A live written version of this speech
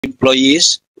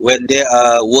employees, when they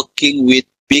are working with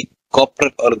big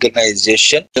corporate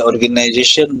organization, the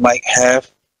organization might have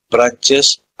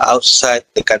branches outside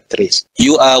the countries.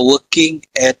 You are working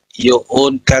at your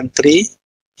own country.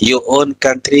 Your own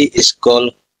country is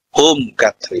called home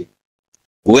country.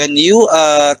 When you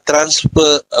are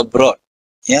transferred abroad,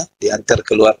 diantar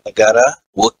keluar negara,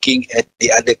 working at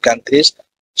the other countries,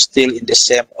 still in the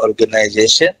same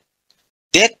organization,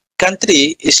 that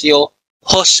country is your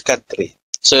host country.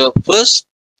 So first,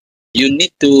 you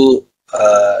need to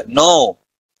know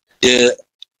the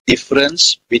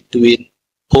difference between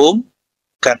home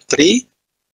country,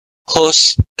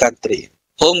 host country.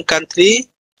 Home country,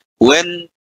 when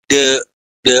the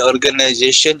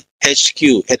organization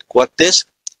HQ, headquarters,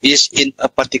 is in a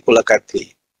particular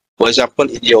country. For example,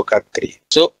 in your country.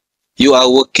 So you are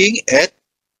working at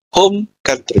home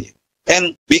country.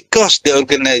 And because the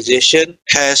organization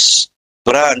has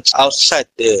branch outside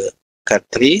the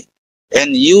country,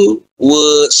 and you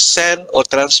were sent or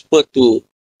transferred to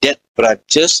that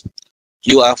branches,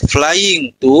 you are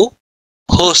flying to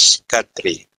host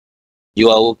country. You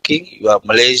are working, you are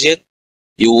Malaysian,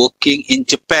 you working in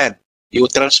Japan, you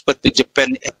transfer to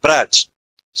Japan branch.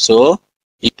 So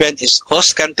Japan is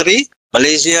host country,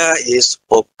 Malaysia is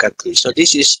home country. So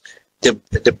this is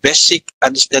the basic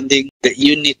understanding that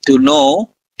you need to know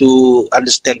to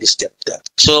understand this chapter.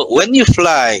 So when you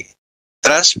fly,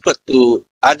 transfer to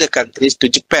other countries, to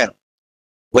Japan,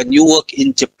 when you work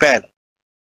in Japan,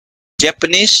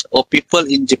 Japanese or people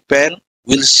in Japan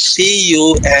will see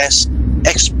you as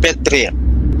expatriate.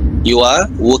 You are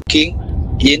working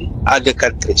in other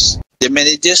countries. The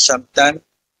managers sometimes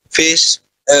face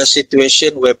a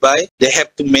situation whereby they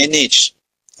have to manage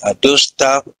those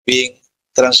staff being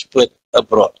transferred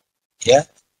abroad. Yeah,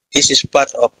 this is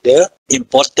part of the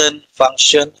important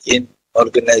function in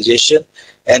organization,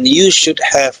 and you should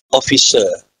have officer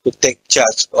to take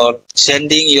charge on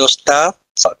sending your staff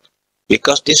out,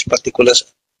 because these particular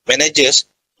managers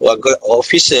or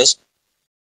officers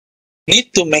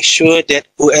need to make sure that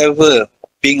whoever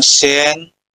being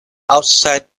sent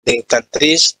outside the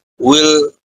countries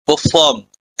will perform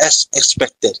as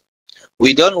expected.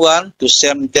 We don't want to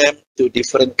send them to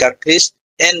different countries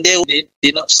and they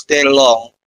did not stay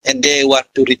long and they want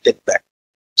to return back.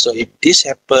 So if this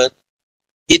happens,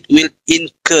 it will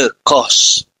incur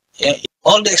costs. Yeah?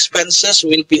 All the expenses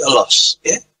will be a loss.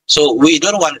 Yeah? So we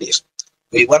don't want this.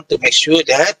 We want to make sure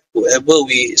that whoever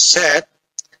we send,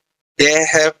 they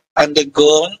have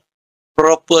undergone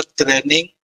proper training,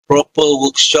 proper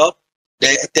workshop,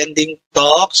 they're attending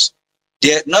talks,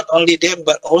 they're not only them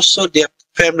but also their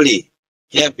family.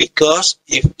 Yeah, because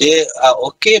if they are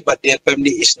okay but their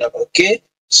family is not okay,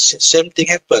 same thing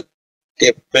happen.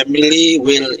 Their family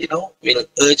will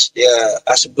urge their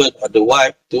husband or the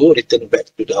wife to return back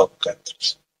to the home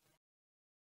countries.